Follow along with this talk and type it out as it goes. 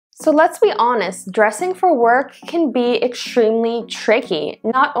So let's be honest, dressing for work can be extremely tricky.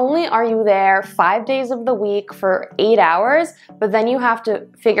 Not only are you there 5 days of the week for 8 hours, but then you have to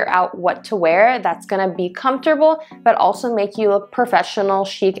figure out what to wear that's gonna be comfortable, but also make you look professional,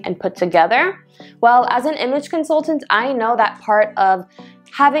 chic, and put together. Well, as an image consultant, I know that part of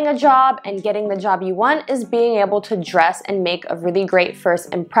having a job and getting the job you want is being able to dress and make a really great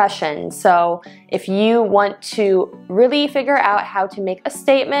first impression. So if you want to really figure out how to make a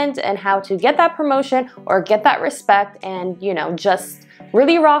statement and how to get that promotion or get that respect and, you know, just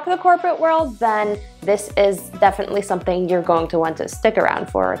really rock the corporate world, then this is definitely something you're going to want to stick around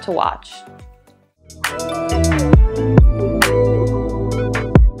for to watch.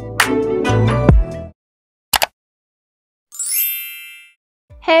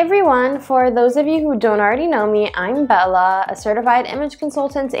 Hey everyone, for those of you who don't already know me, I'm Bella, a certified image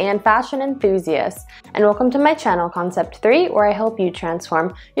consultant and fashion enthusiast, and welcome to my channel Concept3, where I help you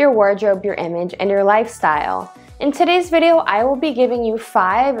transform your wardrobe, your image, and your lifestyle. In today's video, I will be giving you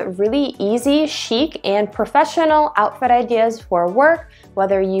 5 really easy, chic, and professional outfit ideas for work,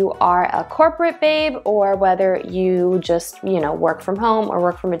 whether you are a corporate babe or whether you just, work from home or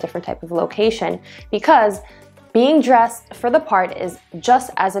work from a different type of location, because being dressed for the part is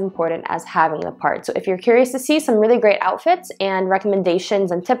just as important as having the part. So if you're curious to see some really great outfits and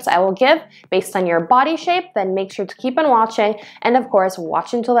recommendations and tips I will give based on your body shape, then make sure to keep on watching, and of course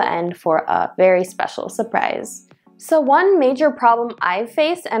watch until the end for a very special surprise. So one major problem I've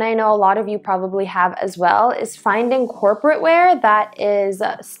faced, and I know a lot of you probably have as well, is finding corporate wear that is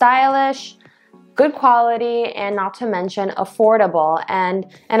stylish, good quality, and not to mention affordable. And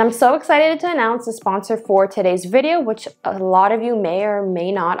I'm so excited to announce the sponsor for today's video, which a lot of you may or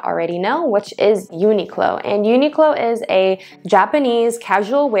may not already know, which is Uniqlo. And Uniqlo is a Japanese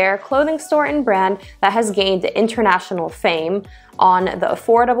casual wear clothing store and brand that has gained international fame on the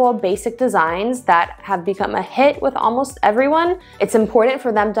affordable basic designs that have become a hit with almost everyone. It's important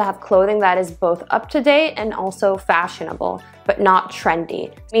for them to have clothing that is both up to date and also fashionable, but not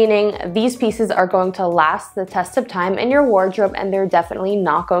trendy, meaning these pieces are going to last the test of time in your wardrobe, and they're definitely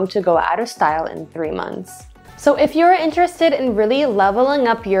not going to go out of style in 3 months. So if you're interested in really leveling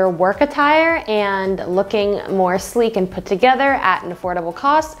up your work attire and looking more sleek and put together at an affordable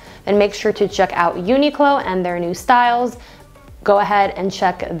cost, then make sure to check out Uniqlo and their new styles. Go ahead and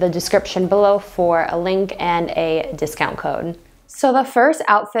check the description below for a link and a discount code. So the first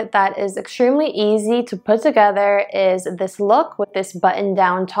outfit that is extremely easy to put together is this look with this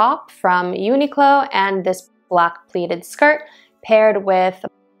button-down top from Uniqlo and this black pleated skirt paired with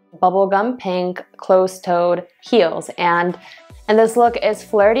bubblegum pink closed-toed heels. And this look is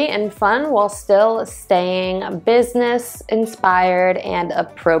flirty and fun while still staying business-inspired and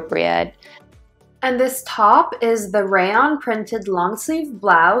appropriate. And this top is the rayon printed long sleeve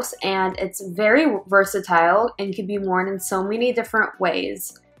blouse, and it's very versatile and can be worn in so many different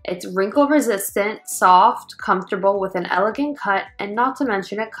ways. It's wrinkle resistant, soft, comfortable with an elegant cut, and not to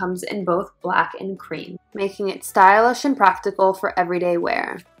mention it comes in both black and cream, making it stylish and practical for everyday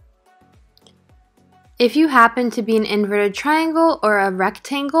wear. If you happen to be an inverted triangle or a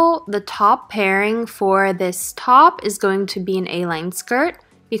rectangle, the top pairing for this top is going to be an A-line skirt,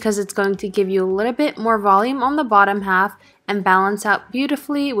 because it's going to give you a little bit more volume on the bottom half and balance out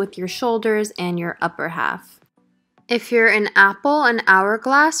beautifully with your shoulders and your upper half. If you're an apple, an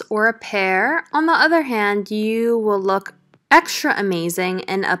hourglass, or a pear, on the other hand, you will look extra amazing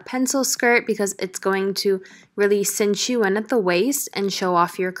in a pencil skirt because it's going to really cinch you in at the waist and show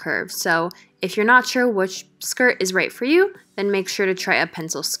off your curves. So if you're not sure which skirt is right for you, then make sure to try a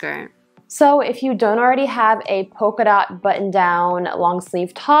pencil skirt. So if you don't already have a polka dot button-down long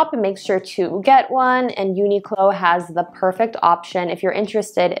sleeve top, make sure to get one, and Uniqlo has the perfect option if you're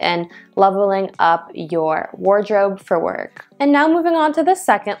interested in leveling up your wardrobe for work. And now moving on to the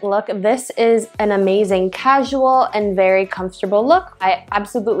second look, this is an amazing casual and very comfortable look. I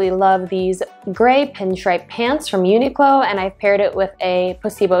absolutely love these gray pinstripe pants from Uniqlo, and I've paired it with a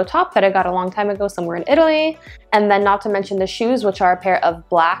placebo top that I got a long time ago somewhere in Italy. And then not to mention the shoes, which are a pair of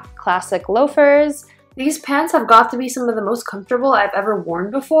black classic loafers. These pants have got to be some of the most comfortable I've ever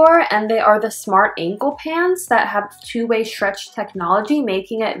worn before, and they are the smart ankle pants that have two-way stretch technology,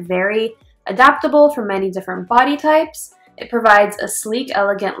 making it very adaptable for many different body types. It provides a sleek,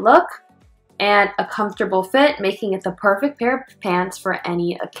 elegant look and a comfortable fit, making it the perfect pair of pants for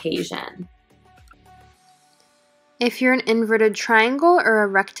any occasion. If you're an inverted triangle or a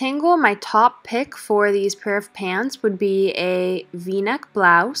rectangle, my top pick for these pair of pants would be a V-neck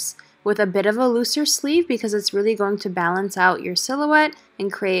blouse with a bit of a looser sleeve because it's really going to balance out your silhouette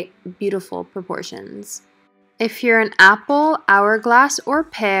and create beautiful proportions. If you're an apple, hourglass, or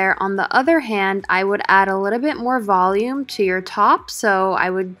pear, on the other hand, I would add a little bit more volume to your top. So I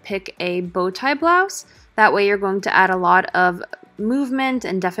would pick a bow tie blouse. That way you're going to add a lot of movement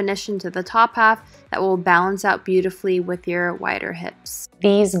and definition to the top half that will balance out beautifully with your wider hips.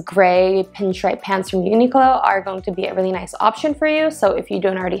 These gray pinstripe pants from Uniqlo are going to be a really nice option for you. So if you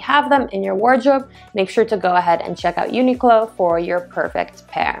don't already have them in your wardrobe, make sure to go ahead and check out Uniqlo for your perfect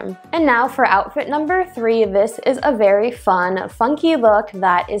pair. And now for outfit number 3, this is a very fun, funky look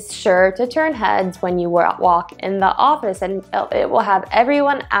that is sure to turn heads when you walk in the office, and it will have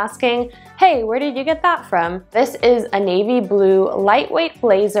everyone asking, hey, where did you get that from? This is a navy blue lightweight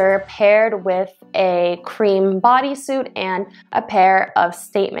blazer paired with a cream bodysuit and a pair of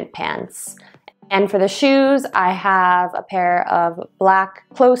statement pants. And for the shoes, I have a pair of black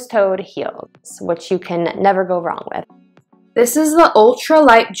closed-toed heels, which you can never go wrong with. This is the ultra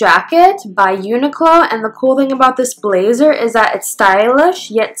light jacket by Uniqlo, and the cool thing about this blazer is that it's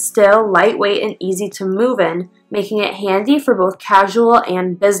stylish yet still lightweight and easy to move in, making it handy for both casual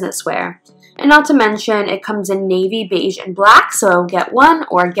and business wear. And not to mention, it comes in navy, beige, and black, so get one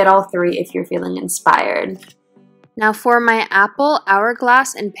or get all 3 if you're feeling inspired. Now for my apple,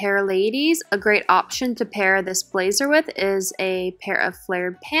 hourglass, and pear ladies, a great option to pair this blazer with is a pair of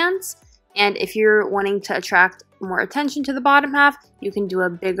flared pants. And if you're wanting to attract more attention to the bottom half, you can do a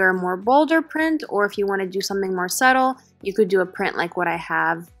bigger, more bolder print, or if you want to do something more subtle, you could do a print like what I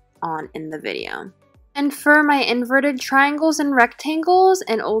have on in the video. And for my inverted triangles and rectangles,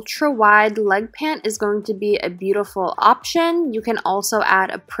 an ultra wide leg pant is going to be a beautiful option. You can also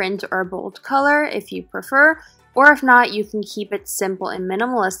add a print or a bold color if you prefer, or if not, you can keep it simple and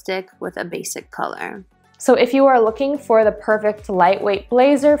minimalistic with a basic color. So if you are looking for the perfect lightweight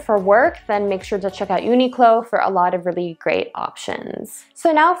blazer for work, then make sure to check out Uniqlo for a lot of really great options.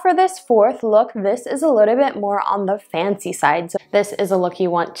 So now for this 4th look, this is a little bit more on the fancy side. So this is a look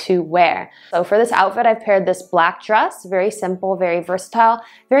you want to wear. So for this outfit, I've paired this black dress, very simple, very versatile,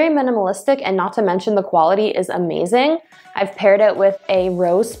 very minimalistic, and not to mention the quality is amazing. I've paired it with a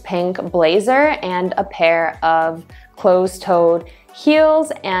rose pink blazer and a pair of closed-toed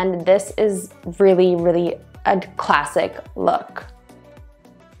heels, and this is really a classic look.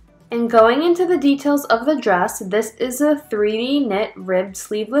 And going into the details of the dress, this is a 3D knit ribbed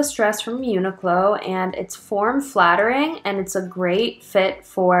sleeveless dress from Uniqlo, and it's form flattering and it's a great fit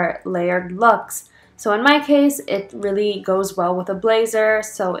for layered looks. So in my case, it really goes well with a blazer,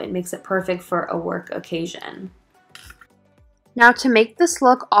 so it makes it perfect for a work occasion. Now to make this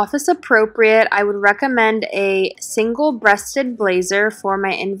look office appropriate, I would recommend a single-breasted blazer for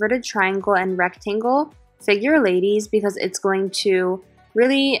my inverted triangle and rectangle figure ladies, because it's going to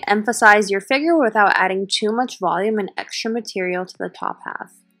really emphasize your figure without adding too much volume and extra material to the top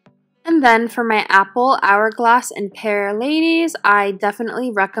half. And then for my apple, hourglass, and pear ladies, I definitely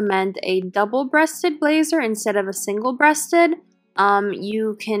recommend a double-breasted blazer instead of a single-breasted.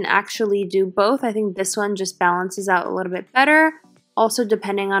 You can actually do both. I think this one just balances out a little bit better, also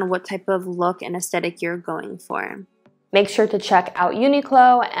depending on what type of look and aesthetic you're going for. Make sure to check out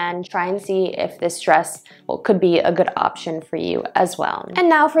Uniqlo and try and see if this dress could be a good option for you as well. And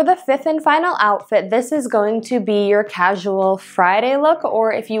now for the 5th and final outfit, this is going to be your casual Friday look,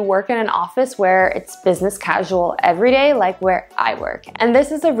 or if you work in an office where it's business casual every day, like where I work. And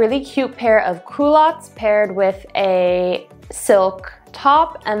this is a really cute pair of culottes paired with a silk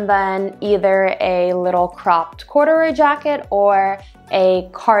top and then either a little cropped corduroy jacket or a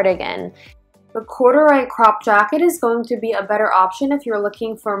cardigan. The corduroy crop jacket is going to be a better option if you're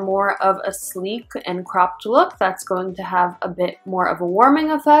looking for more of a sleek and cropped look that's going to have a bit more of a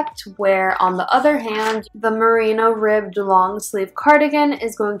warming effect, where on the other hand, the merino ribbed long sleeve cardigan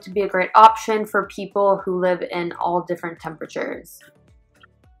is going to be a great option for people who live in all different temperatures.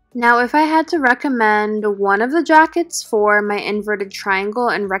 Now, if I had to recommend one of the jackets for my inverted triangle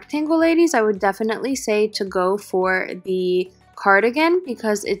and rectangle ladies, I would definitely say to go for the cardigan,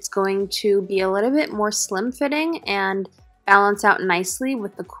 because it's going to be a little bit more slim fitting and balance out nicely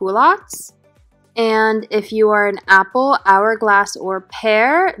with the culottes. And if you are an apple, hourglass, or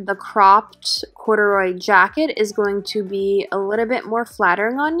pear, the cropped corduroy jacket is going to be a little bit more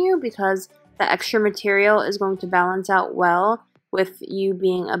flattering on you because the extra material is going to balance out well with you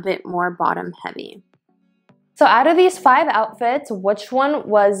being a bit more bottom heavy. So out of these 5 outfits, which one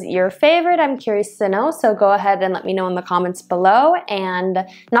was your favorite? I'm curious to know, so go ahead and let me know in the comments below. And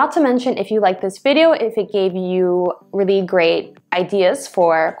not to mention, if you like this video, if it gave you really great ideas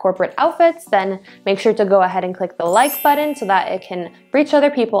for corporate outfits, then make sure to go ahead and click the like button so that it can reach other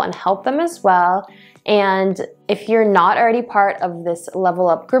people and help them as well. And if you're not already part of this level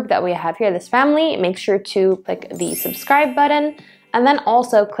up group that we have here, this family, make sure to click the subscribe button. And then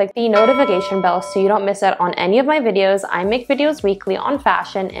also click the notification bell so you don't miss out on any of my videos. I make videos weekly on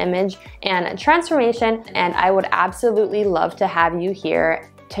fashion, image, and transformation, and I would absolutely love to have you here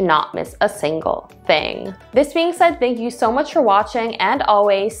to not miss a single thing. This being said, thank you so much for watching, and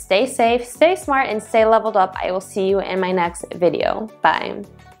always stay safe, stay smart, and stay leveled up. I will see you in my next video. Bye.